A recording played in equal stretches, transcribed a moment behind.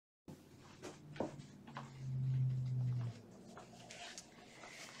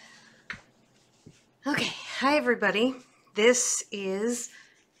Hi everybody, this is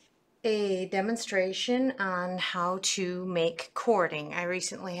a demonstration on how to make cording. I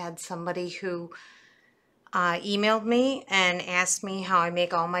recently had somebody who emailed me and asked me how I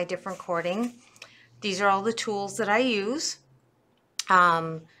make all my different cording. These are all the tools that I use.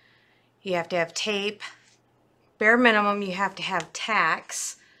 You have to have tape. Bare minimum, you have to have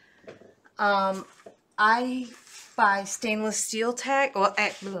tacks. I buy stainless steel tack. Well,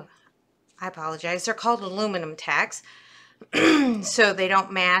 I apologize. They're called aluminum tacks. So they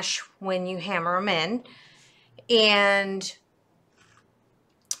don't mash when you hammer them in. And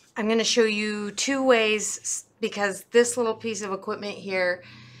I'm going to show you two ways, because this little piece of equipment here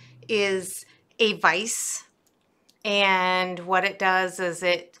is a vise, and what it does is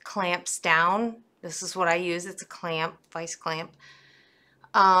it clamps down. This is what I use. It's a clamp, vise clamp.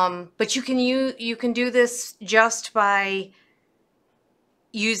 But you can do this just by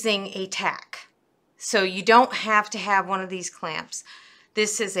using a tack. So you don't have to have one of these clamps.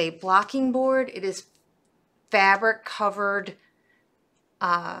 This is a blocking board. It is fabric covered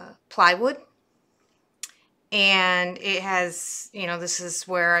plywood, and it has, this is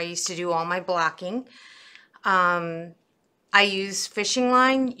where I used to do all my blocking. I use fishing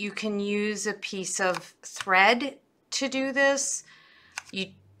line. You can use a piece of thread to do this.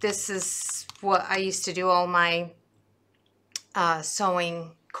 This is what I used to do all my sewing,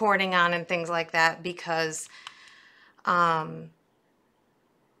 cording on and things like that, because trying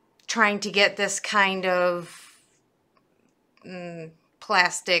to get this kind of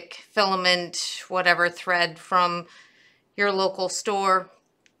plastic filament, whatever thread from your local store,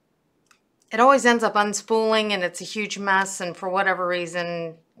 it always ends up unspooling and it's a huge mess, and for whatever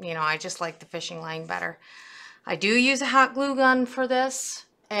reason, I just like the fishing line better. I do use a hot glue gun for this,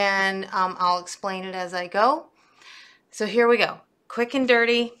 and I'll explain it as I go. So here we go. Quick and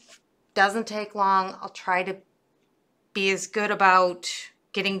dirty, doesn't take long. I'll try to be as good about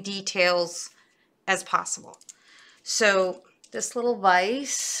getting details as possible. So this little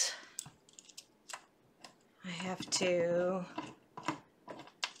vise, I have to,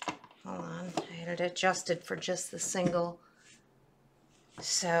 hold on, I had it adjusted for just the single.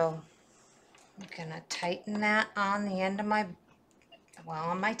 So I'm gonna tighten that on the end of my,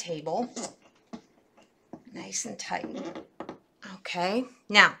 on my table. Nice and tight. Okay,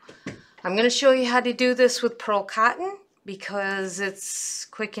 now I'm going to show you how to do this with pearl cotton, because it's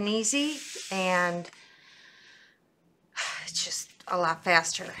quick and easy and it's just a lot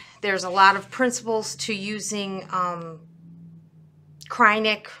faster. There's a lot of principles to using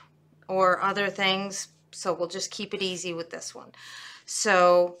Krynic or other things, so we'll just keep it easy with this one.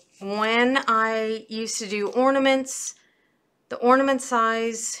 So when I used to do ornaments, the ornament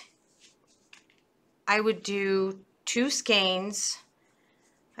size, I would do 2 skeins.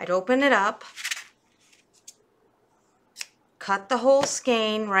 I'd open it up, cut the whole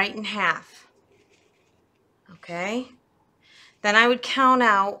skein right in half. Okay? Then I would count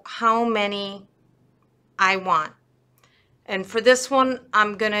out how many I want. And for this one,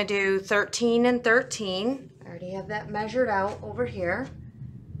 I'm going to do 13 and 13. I already have that measured out over here.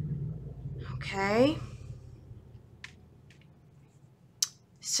 Okay.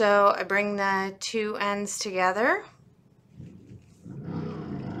 So I bring the 2 ends together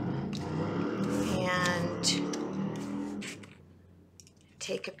and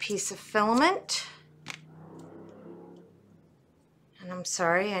take a piece of filament. And I'm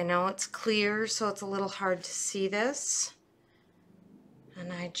sorry, I know it's clear, so it's a little hard to see this.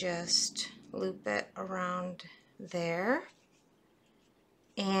 And I just loop it around there.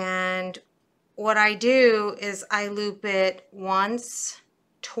 And what I do is I loop it once,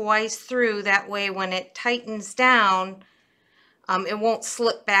 twice through. That way when it tightens down, it won't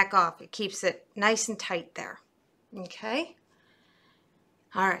slip back off. It keeps it nice and tight there. Okay?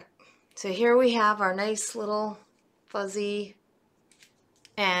 Alright, so here we have our nice little fuzzy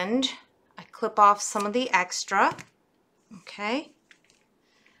end. I clip off some of the extra. Okay?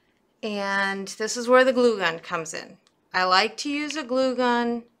 And this is where the glue gun comes in. I like to use a glue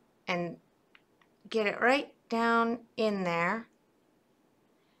gun and get it right down in there,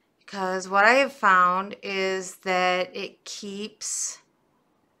 because what I have found is that it keeps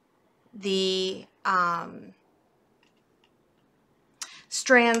the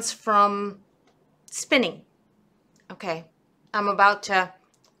strands from spinning. Okay, I'm about to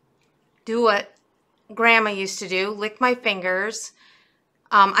do what Grandma used to do, lick my fingers.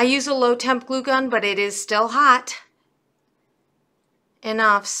 I use a low temp glue gun, but it is still hot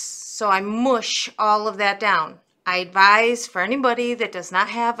enough so I mush all of that down. I advise for anybody that does not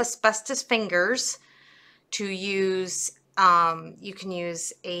have asbestos fingers to use You can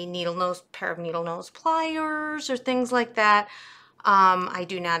use a pair of needle nose pliers or things like that. I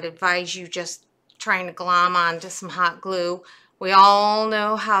do not advise you just trying to glom onto some hot glue. We all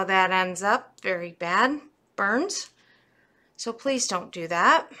know how that ends up, very bad, burns. So please don't do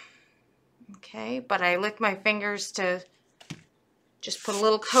that. Okay, but I lick my fingers to just put a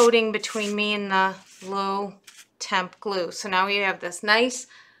little coating between me and the low temp glue. So now we have this nice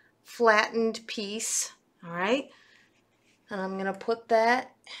flattened piece, all right? And I'm gonna put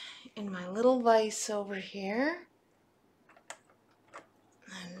that in my little vise over here.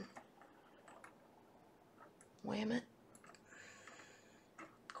 And wham it.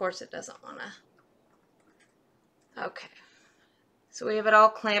 Of course it doesn't wanna. Okay. So we have it all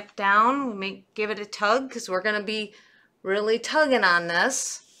clamped down. We may give it a tug because we're gonna be really tugging on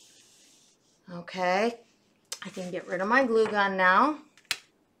this. Okay. I can get rid of my glue gun now.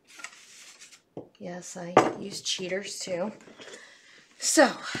 Yes, I use cheaters too.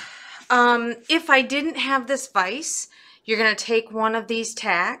 So, if I didn't have this vise, you're going to take one of these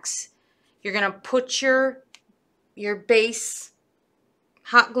tacks. You're going to put your base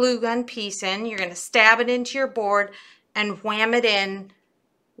hot glue gun piece in. You're going to stab it into your board and wham it in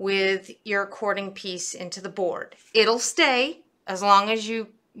with your cording piece into the board. It'll stay as long as you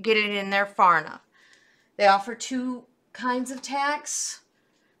get it in there far enough. They offer two kinds of tacks.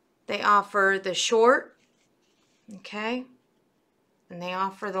 They offer the short, okay, and they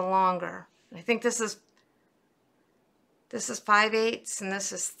offer the longer. I think this is 5/8 and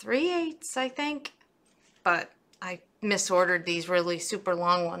this is 3/8, I think. But I misordered these really super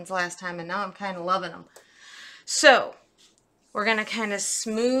long ones last time, and now I'm kind of loving them. So we're going to kind of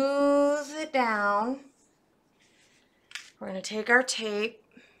smooth it down. We're going to take our tape.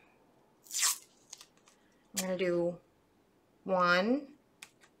 I'm going to do 1,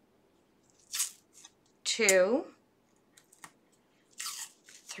 2,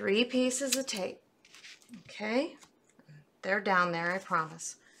 3 pieces of tape. Okay, they're down there, I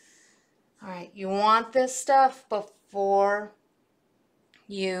promise. All right, you want this stuff before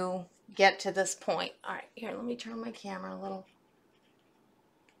you get to this point. All right, here, let me turn my camera a little.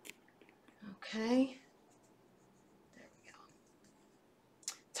 Okay, there we go.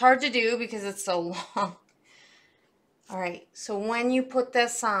 It's hard to do because it's so long. All right, so when you put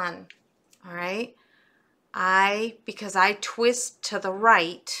this on, all right, because I twist to the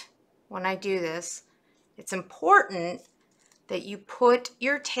right when I do this, it's important that you put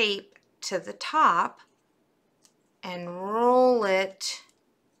your tape to the top and roll it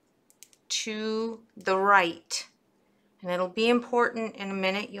to the right. And it'll be important in a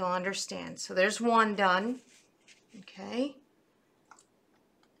minute, you'll understand. So there's one done, okay?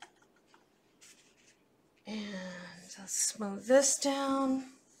 And let's smooth this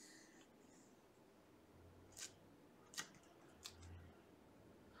down.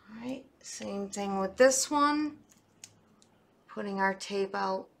 All right, same thing with this one. Putting our tape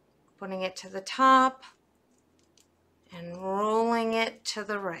out, putting it to the top, and rolling it to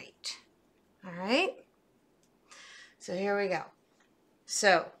the right. All right? So here we go.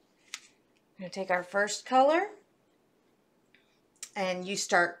 So I'm going to take our first color, and you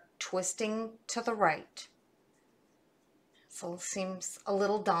start twisting to the right. So it seems a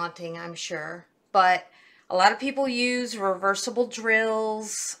little daunting, I'm sure, but a lot of people use reversible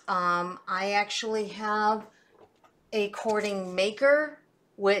drills. I actually have a cording maker,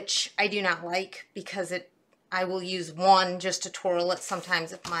 which I do not like because I will use one just to twirl it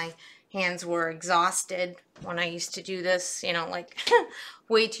sometimes if my hands were exhausted when I used to do this, you know, like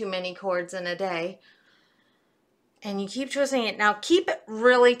way too many cords in a day. And you keep twisting it. Now keep it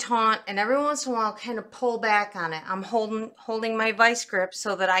really taut, and every once in a while kind of pull back on it. I'm holding my vice grip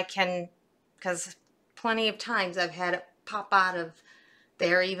so that I can, because plenty of times I've had it pop out of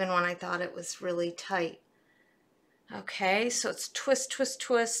there even when I thought it was really tight. Okay, so it's twist, twist,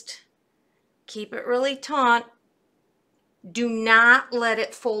 twist. Keep it really taut. Do not let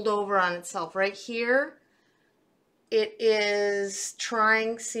it fold over on itself. Right here, it is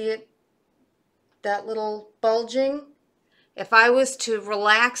trying, see it? That little bulging. If I was to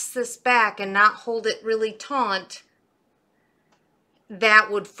relax this back and not hold it really taut,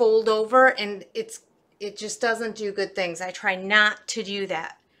 that would fold over, and it just doesn't do good things. I try not to do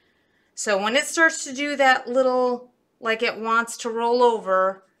that. So when it starts to do that little, like it wants to roll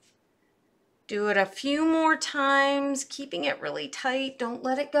over, do it a few more times, keeping it really tight. Don't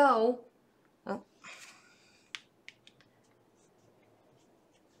let it go. Oh.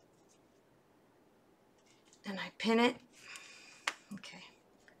 And I pin it. Okay.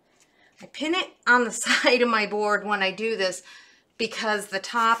 I pin it on the side of my board when I do this because the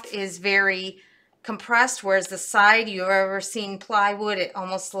top is very compressed, whereas the side, you've ever seen plywood, it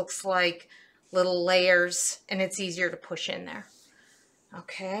almost looks like little layers, and it's easier to push in there.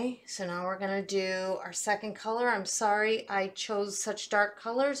 Okay, so now we're going to do our second color. I'm sorry I chose such dark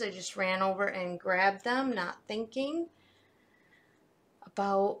colors. I just ran over and grabbed them, not thinking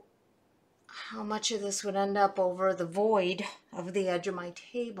about how much of this would end up over the void of the edge of my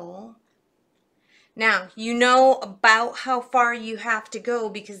table. Now, you know about how far you have to go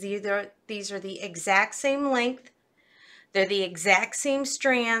because these are the exact same length. They're the exact same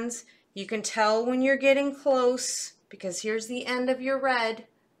strands. You can tell when you're getting close because here's the end of your red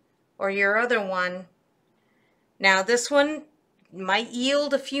or your other one. Now this one might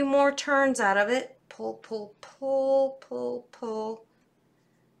yield a few more turns out of it. Pull, pull, pull, pull, pull.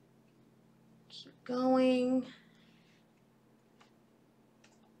 Keep going.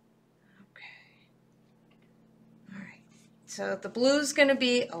 Okay. All right. So the blue's going to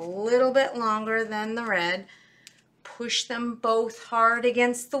be a little bit longer than the red. Push them both hard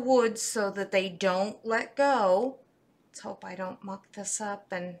against the wood so that they don't let go. Let's hope I don't muck this up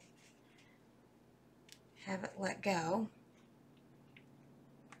and have it let go.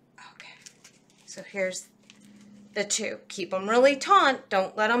 Okay, so here's the two. Keep them really taut.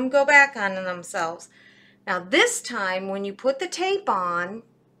 Don't let them go back on themselves. Now this time when you put the tape on,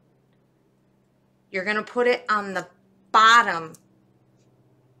 you're going to put it on the bottom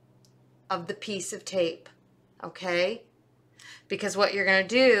of the piece of tape. Okay? Because what you're going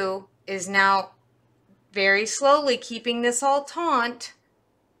to do is now very slowly, keeping this all taut,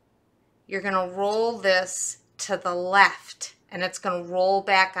 you're going to roll this to the left and it's going to roll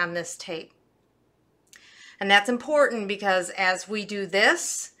back on this tape. And that's important because as we do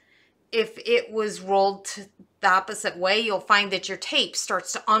this, if it was rolled to the opposite way, you'll find that your tape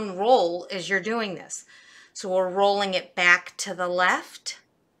starts to unroll as you're doing this. So we're rolling it back to the left.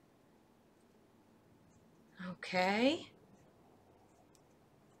 Okay.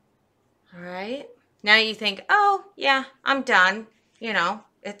 All right. Now you think, oh, yeah, I'm done. You know,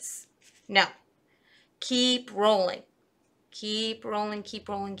 no. Keep rolling. Keep rolling, keep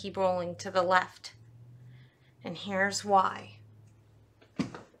rolling, keep rolling to the left. And here's why.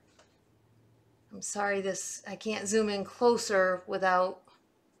 I'm sorry I can't zoom in closer without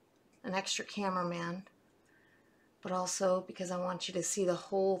an extra cameraman. But also because I want you to see the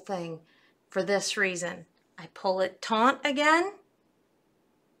whole thing for this reason. I pull it taut again.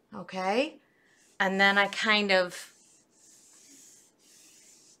 Okay, and then I kind of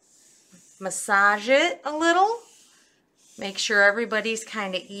massage it a little, make sure everybody's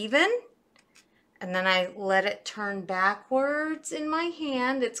kind of even, and then I let it turn backwards in my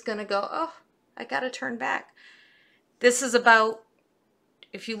hand. It's gonna go, oh, I gotta turn back. This is about,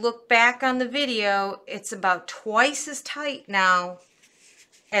 if you look back on the video, it's about twice as tight now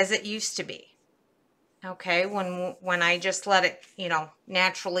as it used to be. Okay, when I just let it, you know,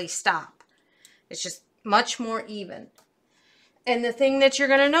 naturally stop. It's just much more even. And the thing that you're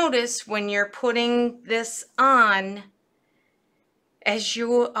going to notice when you're putting this on, as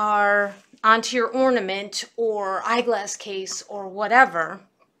you are onto your ornament or eyeglass case or whatever,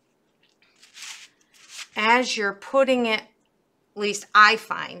 as you're putting it, at least I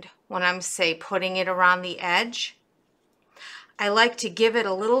find when I'm, say, putting it around the edge, I like to give it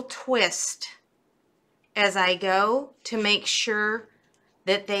a little twist as I go to make sure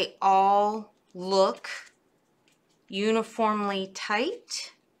that they all look uniformly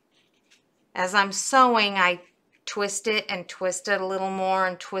tight. As I'm sewing, I twist it and twist it a little more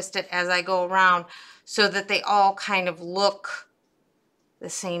and twist it as I go around so that they all kind of look the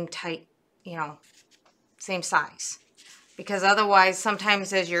same tight, you know, same size. Because otherwise,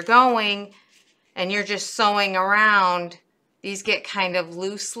 sometimes as you're going and you're just sewing around, these get kind of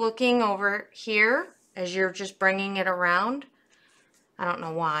loose looking over here as you're just bringing it around. I don't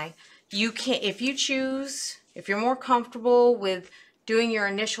know why. You can, if you choose, if you're more comfortable with doing your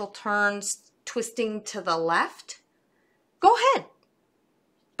initial turns, twisting to the left, go ahead.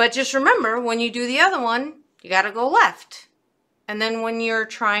 But just remember, when you do the other one, you got to go left. And then when you're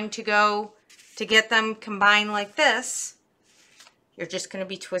trying to go to get them combined like this, you're just going to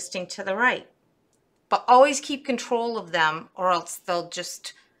be twisting to the right. But always keep control of them, or else they'll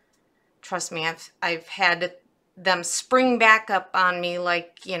just, trust me, I've had them spring back up on me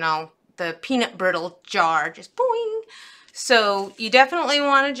like, you know, the peanut brittle jar, just boing. So you definitely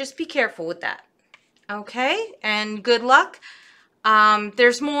want to just be careful with that. Okay, and good luck.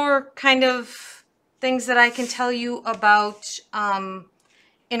 There's more kind of things that I can tell you about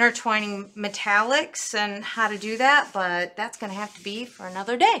intertwining metallics and how to do that, but that's going to have to be for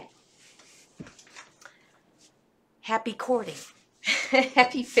another day. Happy cording.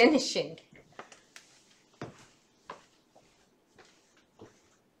 Happy finishing.